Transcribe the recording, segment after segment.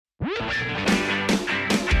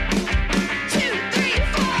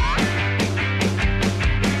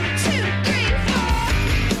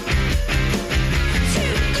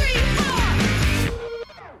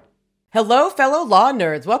Hello, fellow law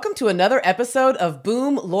nerds. Welcome to another episode of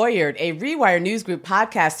Boom Lawyered, a Rewire News Group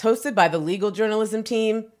podcast hosted by the legal journalism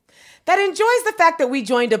team that enjoys the fact that we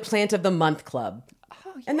joined a Plant of the Month club.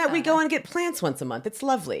 And that we go and get plants once a month. It's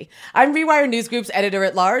lovely. I'm Rewire News Group's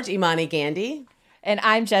editor-at-large, Imani Gandhi. And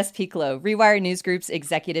I'm Jess Piccolo, Rewire News Group's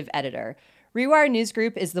executive editor. Rewire News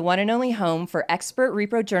Group is the one and only home for expert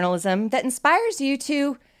repro journalism that inspires you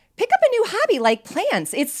to pick up a new hobby like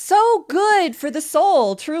plants. It's so good for the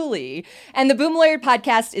soul, truly. And the Boom Lawyered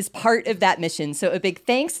podcast is part of that mission. So a big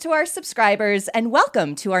thanks to our subscribers and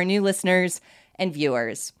welcome to our new listeners and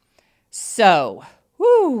viewers. So,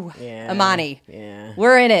 Imani,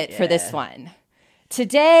 we're in it for this one.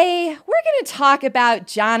 Today, we're going to talk about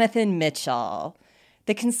Jonathan Mitchell,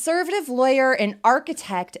 the conservative lawyer and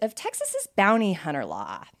architect of Texas's bounty hunter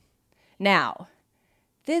law. Now,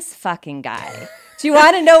 this fucking guy. Do you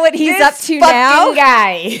want to know what he's up to now?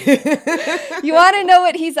 You want to know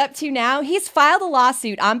what he's up to now? He's filed a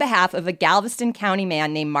lawsuit on behalf of a Galveston County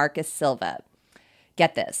man named Marcus Silva.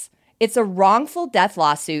 Get this. It's a wrongful death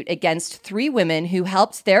lawsuit against 3 women who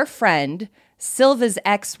helped their friend, Silva's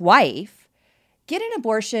ex-wife, get an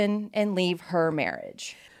abortion and leave her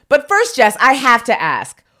marriage. But first, Jess, I have to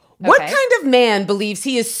ask. What kind of man believes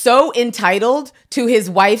he is so entitled to his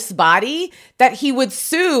wife's body that he would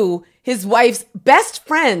sue his wife's best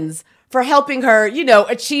friends for helping her,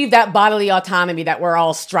 achieve that bodily autonomy that we're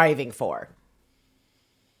all striving for?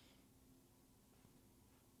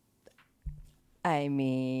 I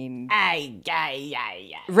mean, res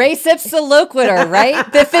ipsa loquitur,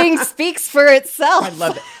 right? The thing speaks for itself. I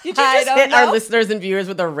love it. Did you just hit our listeners and viewers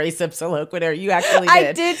with a res ipsa loquitur? You actually did.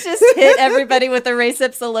 I did just hit everybody with a res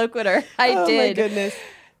ipsa loquitur. I did. Oh, my goodness.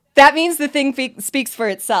 That means the thing speaks for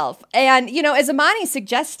itself. And, as Imani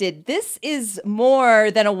suggested, this is more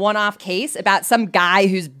than a one-off case about some guy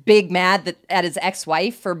who's big mad at his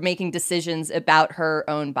ex-wife for making decisions about her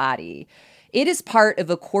own body. It is part of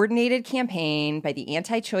a coordinated campaign by the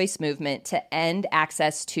anti-choice movement to end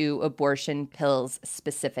access to abortion pills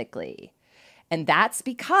specifically. And that's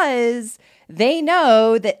because they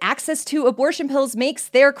know that access to abortion pills makes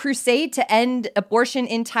their crusade to end abortion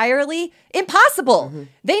entirely impossible. Mm-hmm.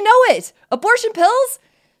 They know it. Abortion pills,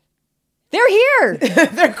 they're here.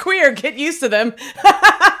 They're queer. Get used to them.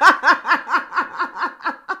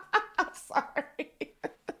 Sorry.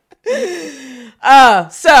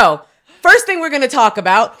 First thing we're going to talk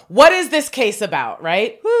about, what is this case about,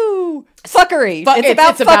 right? Woo! Fuckery. It's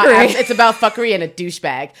about fuckery. It's about fuckery and a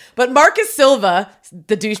douchebag. But Marcus Silva,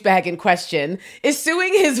 the douchebag in question, is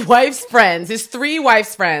suing his wife's friends, his 3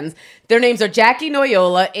 wife's friends. Their names are Jackie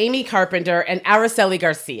Noyola, Amy Carpenter, and Araceli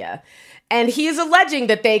Garcia. And he is alleging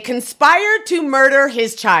that they conspired to murder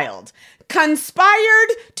his child. Conspired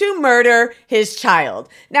to murder his child.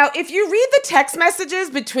 Now, if you read the text messages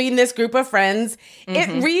between this group of friends,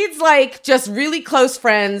 it reads like just really close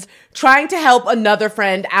friends trying to help another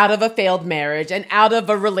friend out of a failed marriage and out of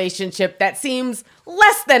a relationship that seems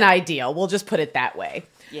less than ideal. We'll just put it that way.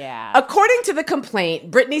 Yeah. According to the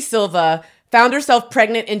complaint, Brittany Silva found herself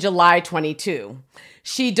pregnant in July 22.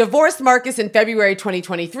 She divorced Marcus in February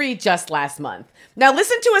 2023, just last month. Now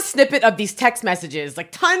listen to a snippet of these text messages,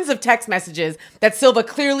 like tons of text messages that Silva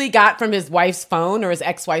clearly got from his wife's phone or his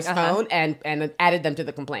ex-wife's phone and added them to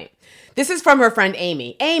the complaint. This is from her friend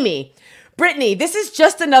Amy. Amy, Brittany, this is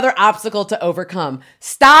just another obstacle to overcome.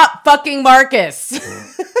 Stop fucking Marcus.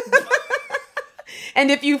 And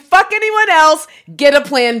if you fuck anyone else, get a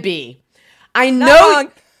plan B. I know...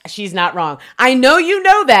 She's not wrong. I know you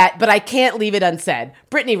know that, but I can't leave it unsaid.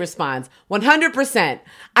 Brittany responds, 100%.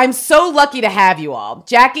 I'm so lucky to have you all.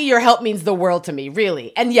 Jackie, your help means the world to me,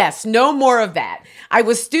 really. And yes, no more of that. I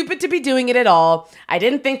was stupid to be doing it at all. I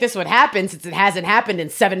didn't think this would happen since it hasn't happened in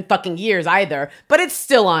 7 fucking years either, but it's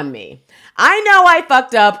still on me. I know I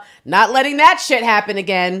fucked up, not letting that shit happen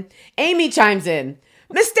again. Amy chimes in.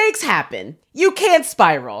 Mistakes happen. You can't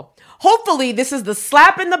spiral. Hopefully, this is the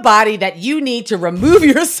slap in the body that you need to remove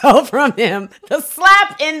yourself from him. The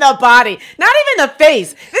slap in the body. Not even the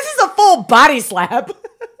face. This is a full body slap.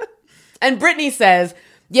 And Brittany says,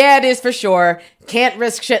 yeah, it is for sure. Can't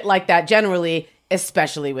risk shit like that generally,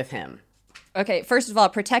 especially with him. Okay, first of all,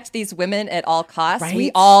 protect these women at all costs. Right?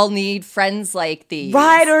 We all need friends like these.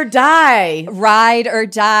 Ride or die. Ride or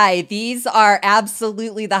die. These are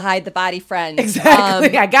absolutely the hide the body friends.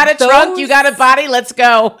 Exactly. I got a trunk, you got a body, let's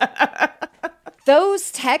go.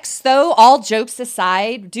 Those texts, though, all jokes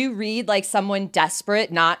aside, do read like someone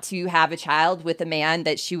desperate not to have a child with a man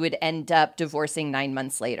that she would end up divorcing 9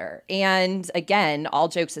 months later. And again, all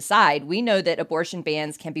jokes aside, we know that abortion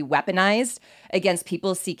bans can be weaponized against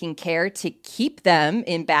people seeking care to keep them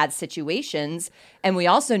in bad situations. And we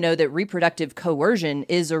also know that reproductive coercion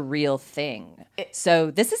is a real thing. So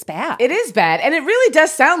this is bad. It is bad. And it really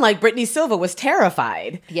does sound like Brittany Silva was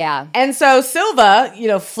terrified. Yeah. And so Silva,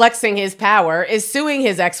 flexing his power, is suing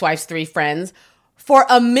his ex-wife's 3 friends for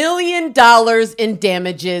 $1 million in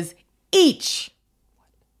damages each.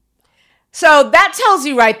 So that tells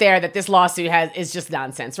you right there that this lawsuit is just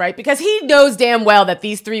nonsense, right? Because he knows damn well that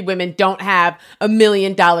these 3 women don't have $1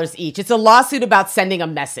 million each. It's a lawsuit about sending a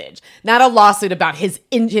message, not a lawsuit about his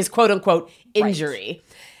quote unquote injury. Right.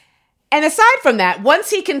 And aside from that, once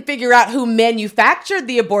he can figure out who manufactured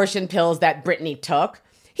the abortion pills that Brittany took,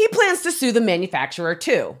 he plans to sue the manufacturer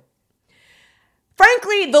too.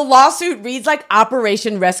 Frankly, the lawsuit reads like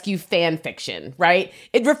Operation Rescue fan fiction, right?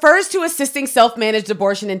 It refers to assisting self-managed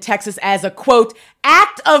abortion in Texas as a, quote,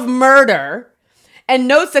 act of murder, and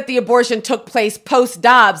notes that the abortion took place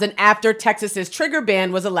post-Dobbs and after Texas's trigger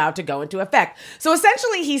ban was allowed to go into effect. So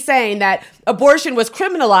essentially, he's saying that abortion was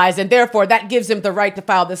criminalized, and therefore that gives him the right to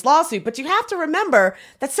file this lawsuit. But you have to remember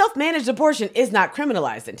that self-managed abortion is not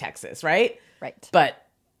criminalized in Texas, right? Right. But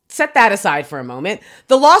set that aside for a moment.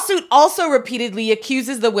 The lawsuit also repeatedly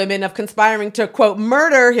accuses the women of conspiring to, quote,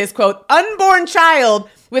 murder his, quote, unborn child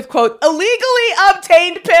with, quote, illegally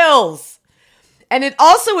obtained pills. And it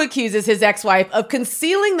also accuses his ex-wife of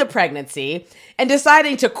concealing the pregnancy and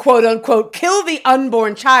deciding to, quote unquote, kill the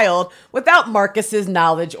unborn child without Marcus's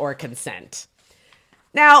knowledge or consent.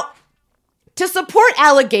 Now, to support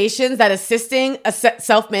allegations that assisting a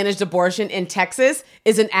self-managed abortion in Texas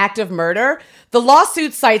is an act of murder, the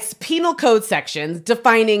lawsuit cites penal code sections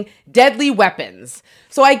defining deadly weapons.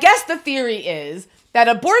 So I guess the theory is that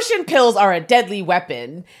abortion pills are a deadly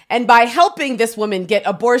weapon, and by helping this woman get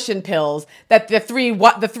abortion pills, that the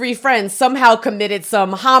three friends somehow committed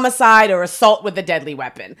some homicide or assault with a deadly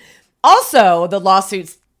weapon. Also, the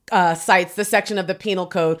lawsuit cites the section of the penal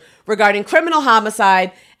code regarding criminal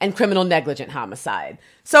homicide and criminal negligent homicide.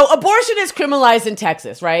 So abortion is criminalized in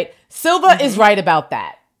Texas, right? Silva is right about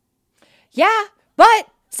that. Yeah, but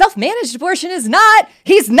self-managed abortion is not.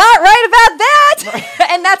 He's not right about that.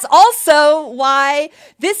 And that's also why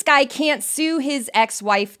this guy can't sue his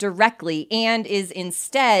ex-wife directly and is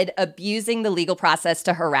instead abusing the legal process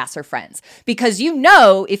to harass her friends. Because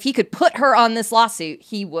if he could put her on this lawsuit,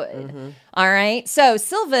 he would. Mm-hmm. All right. So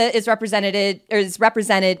Silva is represented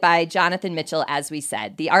by Jonathan Mitchell, as we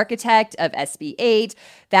said, the architect of SB 8.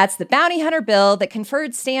 That's the bounty hunter bill that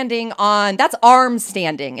conferred standing on, that's arms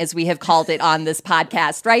standing, as we have called it on this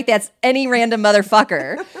podcast, right? That's any random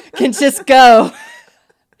motherfucker can just go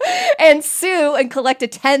and sue and collect a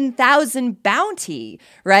 $10,000 bounty,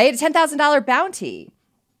 right? A $10,000 bounty.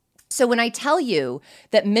 So when I tell you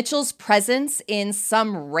that Mitchell's presence in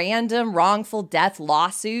some random wrongful death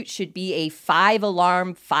lawsuit should be a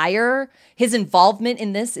 5-alarm fire, his involvement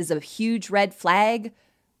in this is a huge red flag.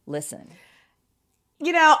 Listen.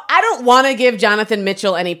 I don't want to give Jonathan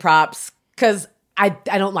Mitchell any props because I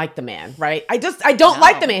don't like the man, right? I don't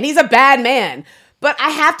like the man. He's a bad man. But I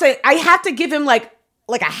have to give him like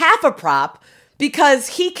a half a prop, because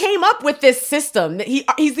he came up with this system.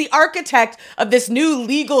 He's the architect of this new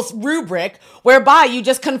legal rubric whereby you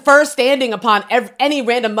just confer standing upon any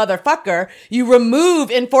random motherfucker. You remove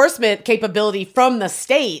enforcement capability from the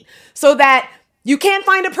state so that you can't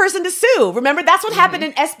find a person to sue. Remember, that's what happened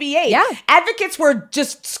in SB 8. Yeah. Advocates were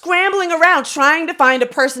just scrambling around trying to find a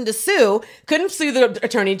person to sue. Couldn't sue the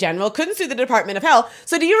attorney general, couldn't sue the Department of Health.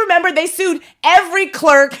 So do you remember they sued every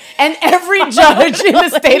clerk and every judge in the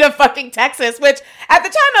state of fucking Texas, which at the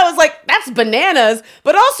time I was like, that's bananas.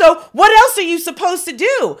 But also, what else are you supposed to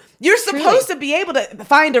do? You're supposed to be able to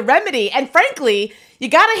find a remedy. And frankly, you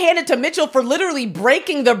got to hand it to Mitchell for literally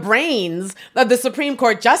breaking the brains of the Supreme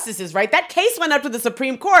Court justices, right? That case went up to the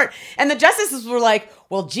Supreme Court and the justices were like,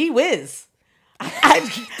 well, gee whiz.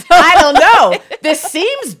 I don't know. This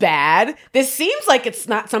seems bad. This seems like it's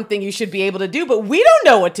not something you should be able to do, but we don't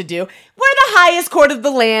know what to do. We're the highest court of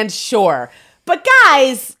the land, sure. But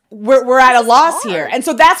guys, we're at a loss here. And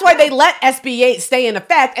so that's why they let SB 8 stay in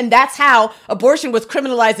effect. And that's how abortion was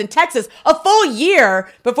criminalized in Texas a full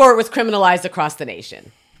year before it was criminalized across the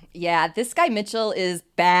nation. Yeah, this guy Mitchell is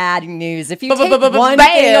bad news. If you take one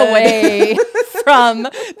thing away from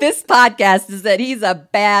this podcast is that he's a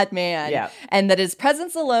bad man, and that his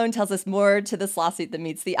presence alone tells us more to this lawsuit than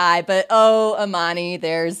meets the eye. But Amani,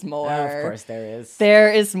 there's more. Of course there is.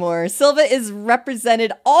 There is more. Silva is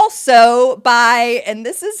represented also by, and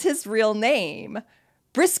this is his real name,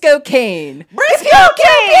 Briscoe Cain. Briscoe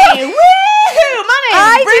Cain! Woo!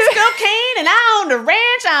 My name's Briscoe Cain, and I own the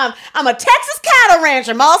ranch. I'm a Texas cattle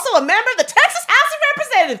rancher. I'm also a member of the Texas House of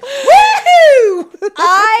Representatives. Woohoo!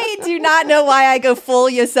 I do not know why I go full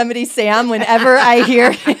Yosemite Sam whenever I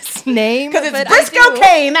hear his name. Because it's Briscoe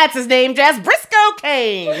Cain. That's his name, Jess. Briscoe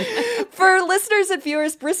Cain. For listeners and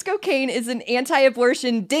viewers, Briscoe Cain is an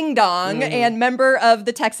anti-abortion ding-dong and member of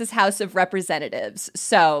the Texas House of Representatives.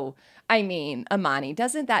 So... I mean, Amani,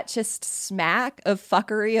 doesn't that just smack of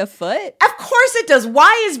fuckery afoot? Of course it does.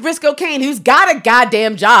 Why is Briscoe Cain, who's got a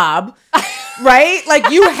goddamn job, right? Like,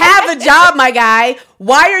 you have a job, my guy.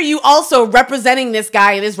 Why are you also representing this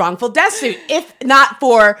guy in his wrongful death suit? If not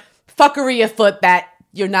for fuckery afoot that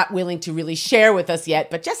you're not willing to really share with us yet.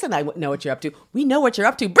 But Jess and I know what you're up to. We know what you're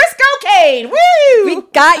up to. Briscoe Cain! Woo! We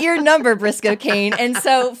got your number, Briscoe Cain. And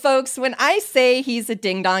so, folks, when I say he's a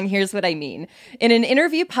ding-dong, here's what I mean. In an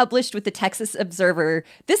interview published with the Texas Observer,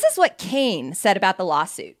 this is what Cain said about the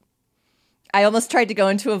lawsuit. I almost tried to go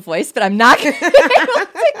into a voice, but I'm not going to be able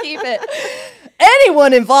to keep it.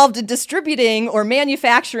 Anyone involved in distributing or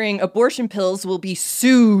manufacturing abortion pills will be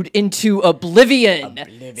sued into oblivion,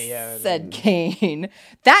 said Cain.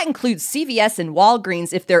 That includes CVS and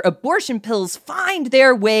Walgreens if their abortion pills find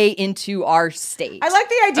their way into our state. I like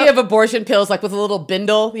the idea of abortion pills, like with a little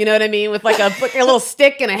bindle, you know what I mean? With like a little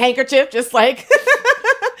stick and a handkerchief, just like,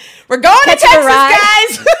 we're going to Texas,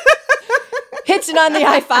 guys! Hitching on the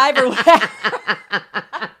I-5 or whatever.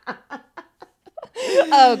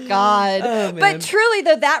 Oh, God. Oh, but truly,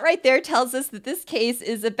 though, that right there tells us that this case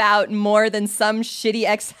is about more than some shitty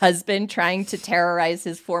ex-husband trying to terrorize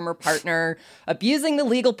his former partner, abusing the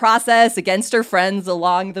legal process against her friends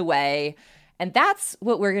along the way. And that's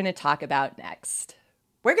what we're going to talk about next.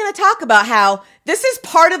 We're going to talk about how this is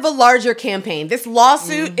part of a larger campaign. This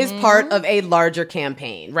lawsuit is part of a larger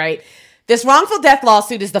campaign, right? This wrongful death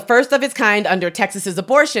lawsuit is the first of its kind under Texas's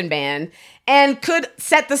abortion ban and could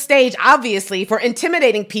set the stage, obviously, for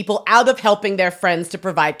intimidating people out of helping their friends to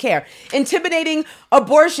provide care, intimidating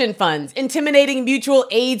abortion funds, intimidating mutual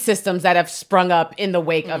aid systems that have sprung up in the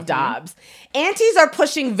wake of Dobbs. Aunties are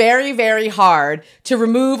pushing very, very hard to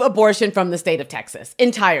remove abortion from the state of Texas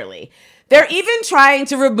entirely. They're even trying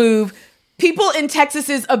to remove people in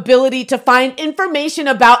Texas's ability to find information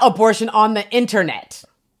about abortion on the internet.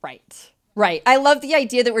 Right. I love the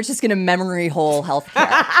idea that we're just going to memory hole healthcare,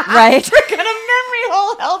 right? We're going to memory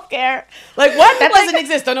hole healthcare. Like, what? That doesn't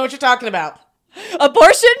exist. Don't know what you're talking about.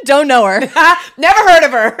 Abortion? Don't know her. Never heard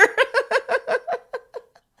of her.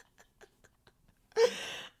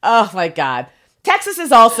 Oh, my God. Texas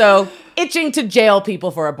is also itching to jail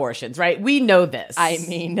people for abortions, right? We know this. I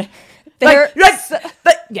mean, that's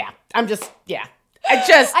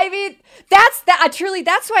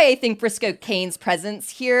why I think Briscoe Cain's presence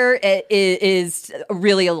here is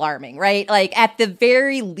really alarming, right? Like, at the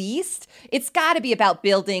very least, it's got to be about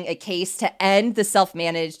building a case to end the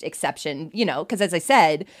self-managed exception, you know, because as I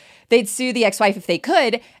said, they'd sue the ex-wife if they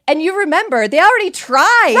could. And you remember, they already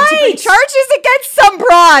tried to bring charges against some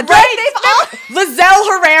broad, right? Lizelle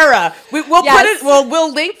Herrera.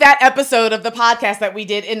 We'll link that episode of the podcast that we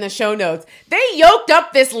did in the show notes. They yoked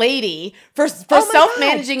up this lady for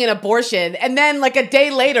self-managing an abortion, and then like a day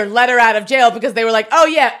later let her out of jail because they were like, oh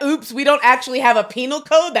yeah, oops, we don't actually have a penal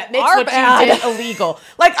code that makes what you did illegal.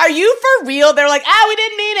 Like, are you for real? They're like, we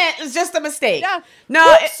didn't mean it. It's just a mistake. Yeah.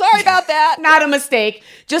 No, sorry about that. Not a mistake.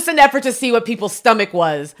 Just an effort to see what people's stomach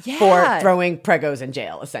was for throwing pregos in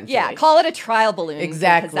jail, essentially. Yeah, call it a trial balloon.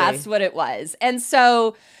 Exactly. Because that's what it was. And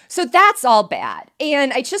so that's all bad.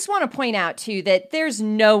 And I just want to point out, too, that there's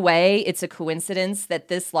no way it's a coincidence that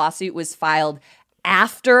this lawsuit was filed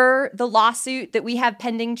after the lawsuit that we have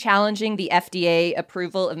pending challenging the FDA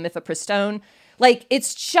approval of mifepristone. Like,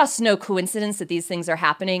 it's just no coincidence that these things are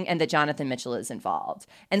happening and that Jonathan Mitchell is involved.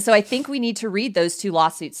 And so I think we need to read those two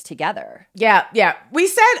lawsuits together. Yeah. We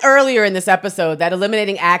said earlier in this episode that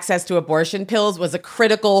eliminating access to abortion pills was a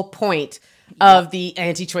critical point of the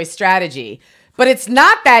anti-choice strategy. But it's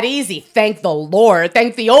not that easy, thank the Lord.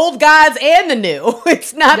 Thank the old gods and the new.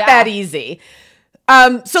 It's not that easy.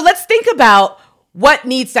 So let's think about what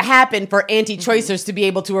needs to happen for anti-choicers to be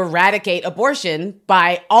able to eradicate abortion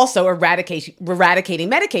by also eradicating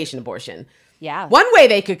medication abortion. Yeah. One way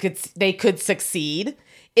they could succeed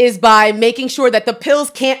is by making sure that the pills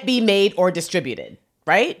can't be made or distributed,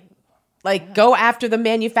 right? Like, go after the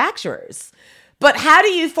manufacturers. But how do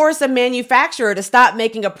you force a manufacturer to stop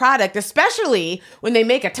making a product, especially when they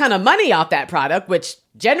make a ton of money off that product, which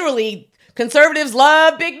generally conservatives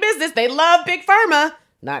love big business. They love big pharma.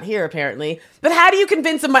 Not here, apparently. But how do you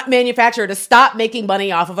convince a manufacturer to stop making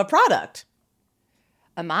money off of a product?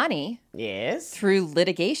 Amani. Yes. Through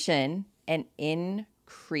litigation and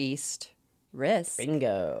increased risk.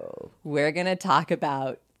 Bingo. We're going to talk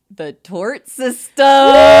about the tort system.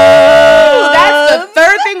 Ooh, that's the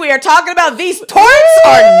third thing we are talking about. These torts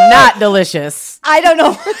are not delicious. I don't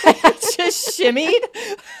know why I just shimmied.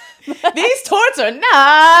 These torts are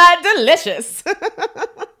not delicious.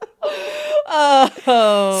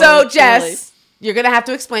 So, Jess, really? You're going to have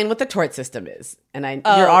to explain what the tort system is. And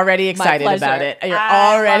you're already excited about it. You're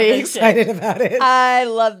already excited about it. I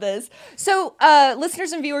love this. So,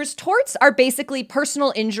 listeners and viewers, torts are basically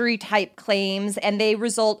personal injury type claims, and they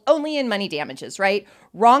result only in money damages, right?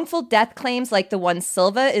 Wrongful death claims like the one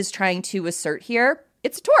Silva is trying to assert here,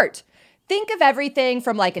 it's a tort. Think of everything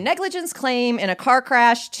from like a negligence claim in a car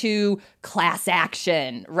crash to class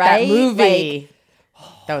action, right? That movie.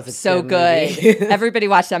 That was so good. Everybody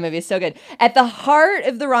watched that movie. It's so good. At the heart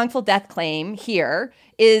of the wrongful death claim here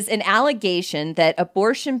is an allegation that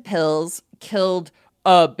abortion pills killed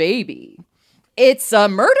a baby. It's a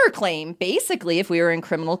murder claim, basically, if we were in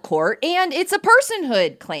criminal court, and it's a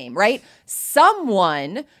personhood claim, right?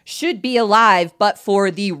 Someone should be alive, but for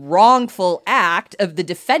the wrongful act of the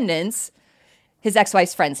defendants, his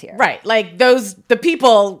ex-wife's friends here. Right. Like the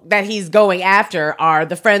people that he's going after are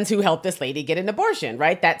the friends who helped this lady get an abortion,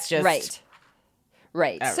 right? That's just...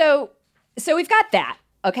 Right. So we've got that,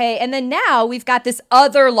 okay? And then now we've got this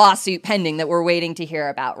other lawsuit pending that we're waiting to hear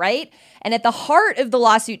about, right? And at the heart of the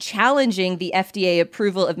lawsuit challenging the FDA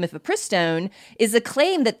approval of mifepristone is a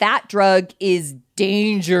claim that that drug is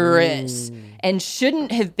dangerous and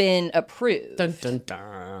shouldn't have been approved. Dun, dun,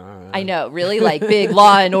 dun. I know, really like big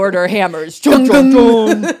Law and Order hammers. Dun, dun,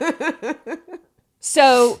 dun.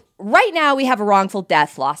 So right now we have a wrongful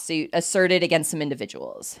death lawsuit asserted against some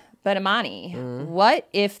individuals. But Amani, what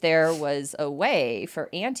if there was a way for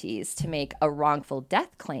aunties to make a wrongful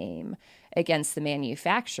death claim against the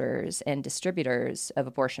manufacturers and distributors of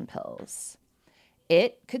abortion pills?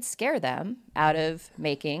 It could scare them out of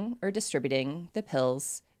making or distributing the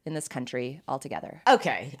pills in this country altogether.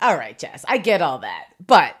 Okay. All right, Jess. I get all that.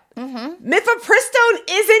 But mifepristone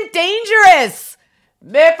isn't dangerous.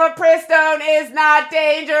 Mifepristone is not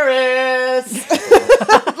dangerous.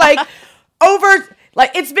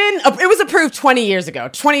 It was approved 20 years ago,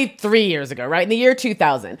 23 years ago, right? In the year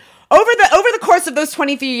 2000. Over the course of those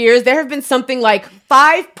 23 years, there have been something like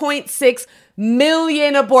 5.6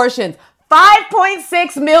 million abortions.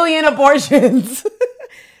 5.6 million abortions.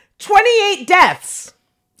 28 deaths.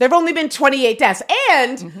 There have only been 28 deaths.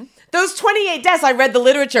 And those 28 deaths, I read the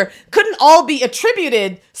literature, couldn't all be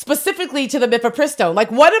attributed specifically to the mifepristone. Like,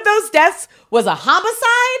 one of those deaths was a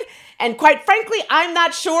homicide. And quite frankly, I'm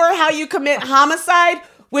not sure how you commit homicide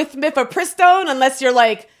with mifepristone unless you're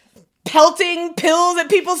like pelting pills at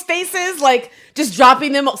people's faces, like just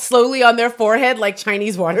dropping them slowly on their forehead like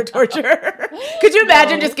Chinese water torture. Could you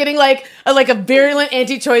imagine just getting like a virulent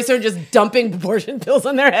anti-choicer and just dumping abortion pills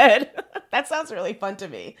on their head? That sounds really fun to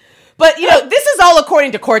me. But, this is all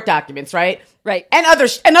according to court documents, right? Right. And other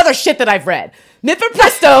shit that I've read.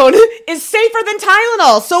 Mifepristone is safer than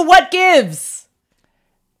Tylenol, so what gives?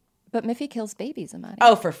 But Miffy kills babies, Amani.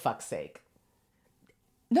 Oh, for fuck's sake.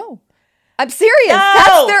 No. I'm serious. No,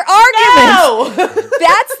 that's their argument. No.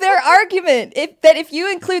 That's their argument. If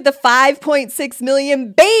you include the 5.6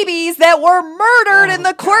 million babies that were murdered in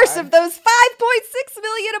the course of those 5.6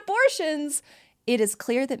 million abortions, it is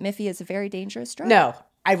clear that Miffy is a very dangerous drug. No,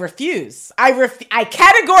 I refuse. I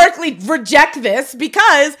categorically reject this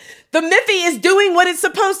because the Miffy is doing what it's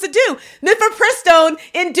supposed to do. Mifepristone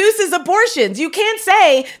induces abortions. You can't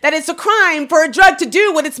say that it's a crime for a drug to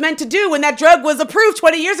do what it's meant to do when that drug was approved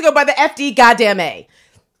 20 years ago by the FDA goddamn A.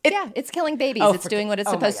 It's killing babies. It's doing what it's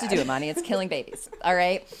supposed to do, Amani. It's killing babies. All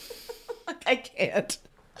right? I can't.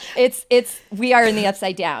 We are in the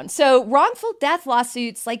upside down. So wrongful death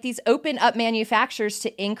lawsuits like these open up manufacturers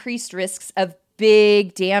to increased risks of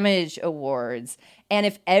big damage awards. And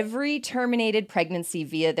if every terminated pregnancy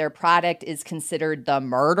via their product is considered the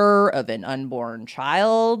murder of an unborn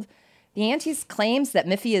child, the aunties claims that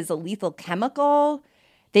Miffy is a lethal chemical.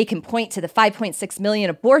 They can point to the 5.6 million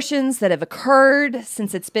abortions that have occurred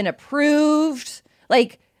since it's been approved.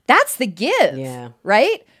 Like, that's the give,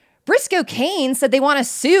 right? Briscoe Cain said they want to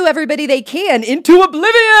sue everybody they can into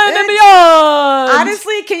oblivion and beyond.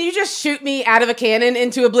 Honestly, can you just shoot me out of a cannon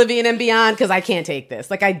into oblivion and beyond? Because I can't take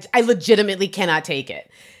this. Like, I legitimately cannot take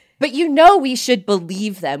it. But we should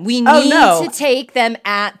believe them. We need to take them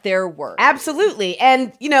at their word. Absolutely.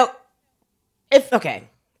 And,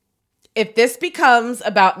 if this becomes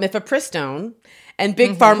about mifepristone and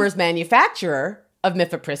Big Pharma's manufacturer of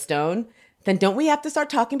mifepristone, then don't we have to start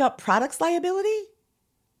talking about products liability?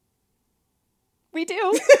 We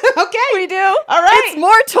do. Okay. We do. All right. It's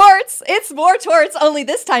more torts, only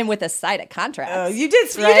this time with a side of contracts. Oh, you did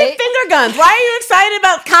finger guns. Why are you excited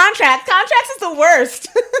about contracts? Contracts is the worst.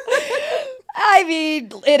 I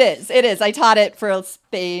mean, it is. I taught it for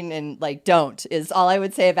Spain and don't is all I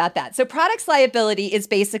would say about that. So products liability is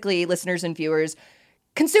basically, listeners and viewers,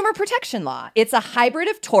 consumer protection law. It's a hybrid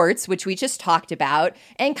of torts, which we just talked about,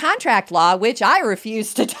 and contract law, which I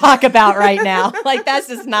refuse to talk about right now. That's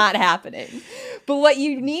just not happening. But what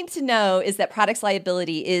you need to know is that products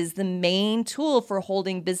liability is the main tool for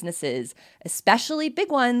holding businesses, especially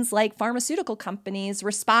big ones like pharmaceutical companies,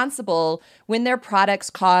 responsible when their products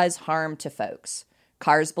cause harm to folks.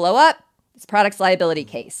 Cars blow up, it's a products liability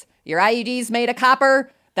case. Your IUD's made of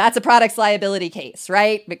copper, that's a products liability case,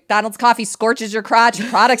 right? McDonald's coffee scorches your crotch,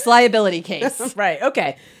 products liability case. Right,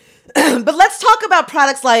 okay. But let's talk about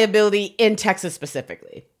products liability in Texas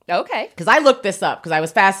specifically. Okay. Because I looked this up because I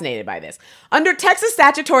was fascinated by this. Under Texas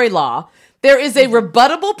statutory law, there is a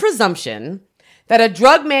rebuttable presumption that a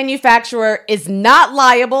drug manufacturer is not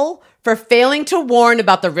liable for failing to warn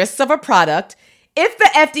about the risks of a product if the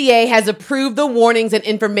FDA has approved the warnings and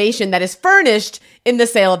information that is furnished in the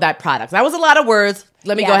sale of that product. That was a lot of words.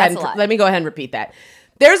 Let me go ahead and repeat that.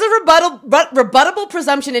 There's a rebuttable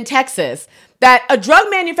presumption in Texas that a drug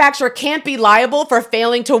manufacturer can't be liable for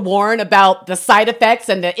failing to warn about the side effects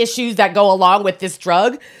and the issues that go along with this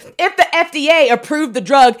drug if the FDA approved the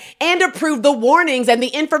drug and approved the warnings and the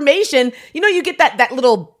information. You get that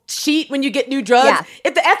little sheet when you get new drugs. Yeah.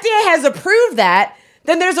 If the FDA has approved that,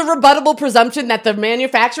 then there's a rebuttable presumption that the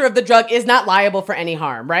manufacturer of the drug is not liable for any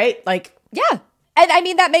harm, right? Yeah. And I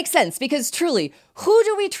mean, that makes sense because truly, who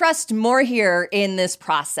do we trust more here in this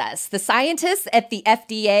process? The scientists at the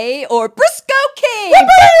FDA or Briscoe King?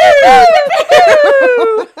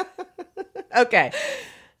 Okay.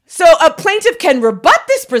 So a plaintiff can rebut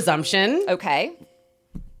this presumption. Okay.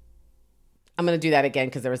 I'm going to do that again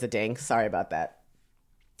because there was a ding. Sorry about that.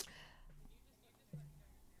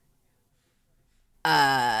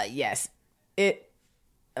 Yes.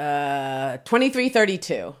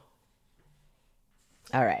 2332.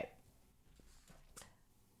 All right.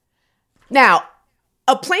 Now,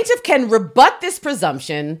 a plaintiff can rebut this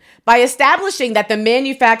presumption by establishing that the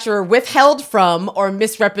manufacturer withheld from or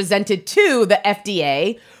misrepresented to the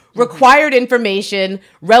FDA required information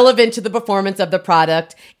relevant to the performance of the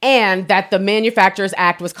product and that the manufacturer's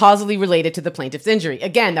act was causally related to the plaintiff's injury.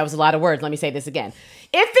 Again, that was a lot of words. Let me say this again.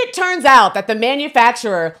 If it turns out that the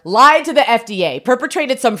manufacturer lied to the FDA,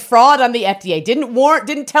 perpetrated some fraud on the FDA, didn't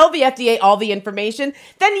tell the FDA all the information,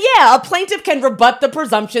 then yeah, a plaintiff can rebut the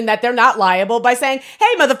presumption that they're not liable by saying,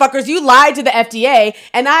 hey, motherfuckers, you lied to the FDA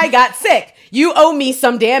and I got sick. You owe me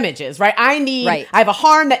some damages, right? I have a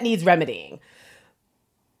harm that needs remedying.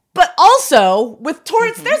 But also, with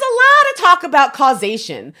torts, there's a lot of talk about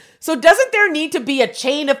causation. So doesn't there need to be a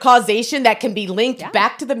chain of causation that can be linked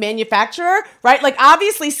back to the manufacturer, right?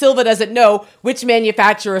 Obviously, Silva doesn't know which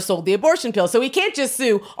manufacturer sold the abortion pill, so he can't just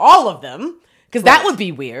sue all of them, because that would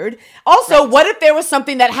be weird. Also, what if there was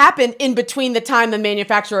something that happened in between the time the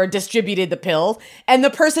manufacturer distributed the pills and the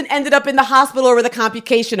person ended up in the hospital or with a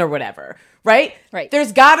complication or whatever? Right?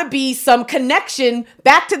 There's got to be some connection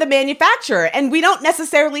back to the manufacturer, and we don't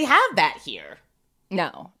necessarily have that here.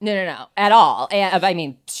 No, at all. And I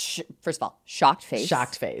mean, first of all, shocked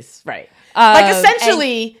face, right?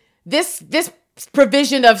 Essentially, this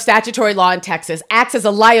provision of statutory law in Texas acts as a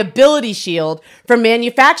liability shield for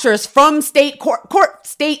manufacturers from state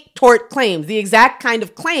tort claims, the exact kind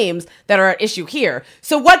of claims that are at issue here.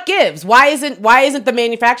 So what gives? Why isn't the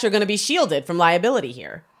manufacturer going to be shielded from liability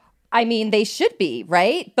here? I mean, they should be,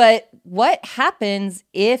 right? But what happens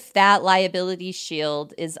if that liability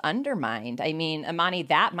shield is undermined? I mean, Amani,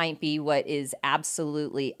 that might be what is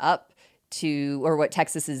absolutely up to, or what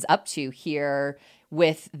Texas is up to here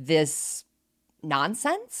with this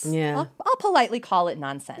nonsense. Yeah. I'll politely call it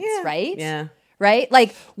nonsense, right? Yeah. Right?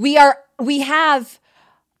 We have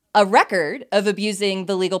a record of abusing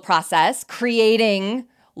the legal process, creating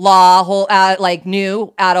law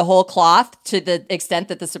new out of whole cloth to the extent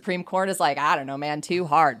that the Supreme Court is I don't know, man, too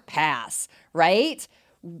hard, pass, right?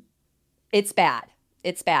 It's bad.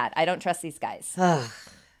 I don't trust these guys. All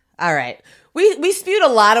right. We spewed a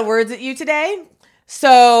lot of words at you today.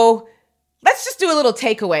 So let's just do a little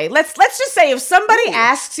takeaway. Let's just say if somebody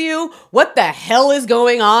asks you what the hell is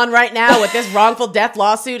going on right now with this wrongful death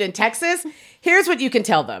lawsuit in Texas, here's what you can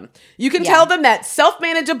tell them. You can tell them that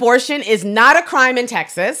self-managed abortion is not a crime in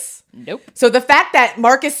Texas. Nope. So the fact that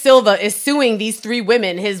Marcus Silva is suing these three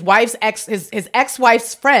women, his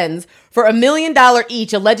ex-wife's friends, for $1 million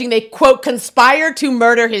each, alleging they, quote, conspired to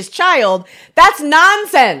murder his child, that's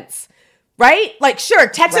nonsense, right? Like, sure,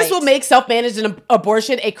 Texas will make self-managed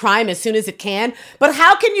abortion a crime as soon as it can, but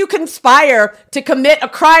how can you conspire to commit a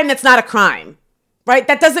crime that's not a crime, right?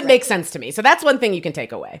 That doesn't make sense to me. So that's one thing you can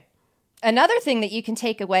take away. Another thing that you can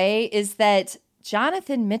take away is that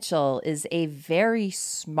Jonathan Mitchell is a very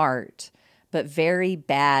smart but very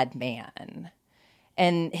bad man.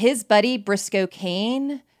 And his buddy Briscoe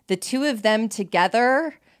Cain, the two of them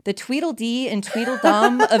together, the Tweedledee and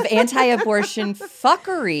Tweedledum of anti-abortion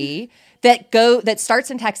fuckery that starts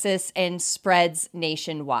in Texas and spreads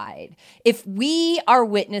nationwide. If we are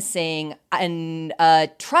witnessing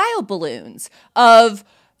trial balloons of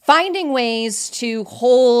finding ways to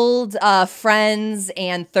hold friends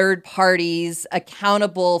and third parties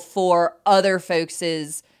accountable for other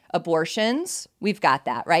folks' abortions, we've got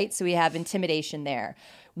that, right? So we have intimidation there.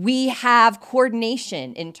 We have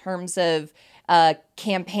coordination in terms of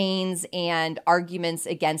campaigns and arguments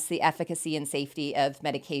against the efficacy and safety of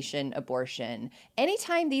medication abortion.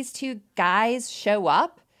 Anytime these two guys show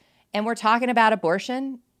up and we're talking about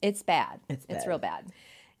abortion, it's bad. It's real bad.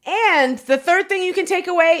 And the third thing you can take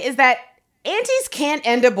away is that aunties can't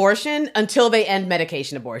end abortion until they end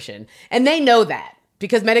medication abortion. And they know that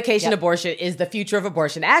because medication abortion is the future of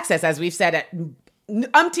abortion access, as we've said at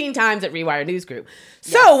umpteen times at Rewire News Group.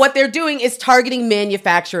 So what they're doing is targeting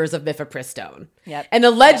manufacturers of mifepristone and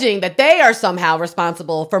alleging that they are somehow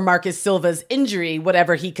responsible for Marcus Silva's injury,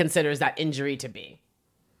 whatever he considers that injury to be.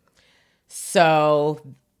 So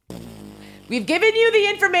we've given you the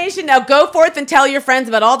information. Now go forth and tell your friends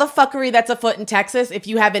about all the fuckery that's afoot in Texas. If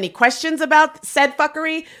you have any questions about said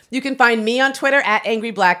fuckery, you can find me on Twitter at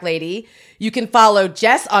Angry Black Lady. You can follow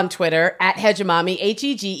Jess on Twitter at Hegemommy,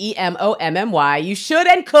 HEGEMOMMY. You should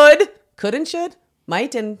and could and should,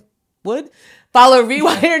 might and would, follow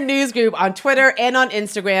Rewire News Group on Twitter and on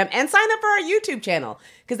Instagram, and sign up for our YouTube channel,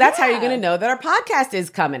 because that's how you're going to know that our podcast is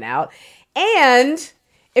coming out. And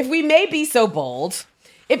if we may be so bold,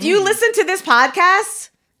 if you listen to this podcast,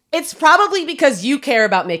 it's probably because you care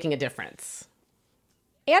about making a difference.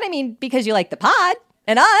 And I mean, because you like the pod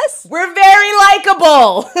and us. We're very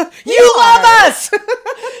likable. You love us.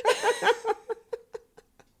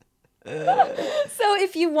 So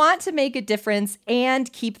if you want to make a difference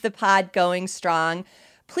and keep the pod going strong,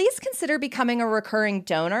 please consider becoming a recurring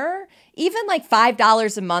donor. Even like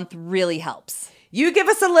 $5 a month really helps. You give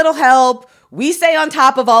us a little help. We stay on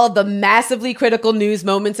top of all of the massively critical news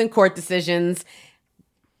moments and court decisions,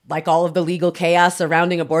 like all of the legal chaos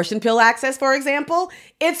surrounding abortion pill access, for example.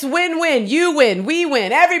 It's win-win. You win. We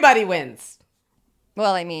win. Everybody wins.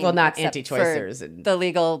 Well, I mean, not anti-choicers and the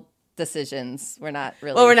legal decisions. We're not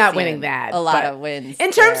really. Well, we're not winning that. A lot of wins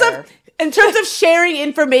in terms of sharing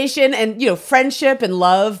information and friendship and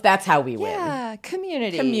love. That's how we win. Yeah,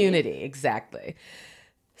 community, exactly.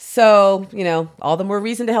 So, all the more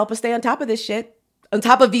reason to help us stay on top of this shit. On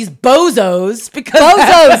top of these bozos, because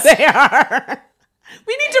that's what they are.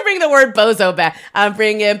 We need to bring the word bozo back. I'm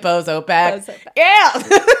bringing bozo back. Yeah.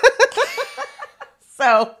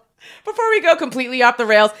 So, before we go completely off the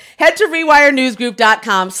rails, head to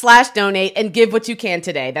rewirenewsgroup.com/donate and give what you can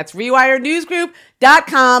today. That's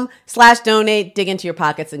rewirenewsgroup.com/donate. Dig into your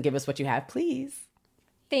pockets and give us what you have, please.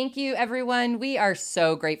 Thank you, everyone. We are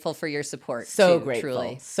so grateful for your support. Grateful.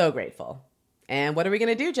 Truly. So grateful. And what are we going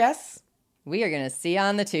to do, Jess? We are going to see you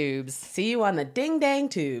on the tubes. See you on the ding-dang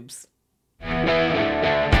tubes.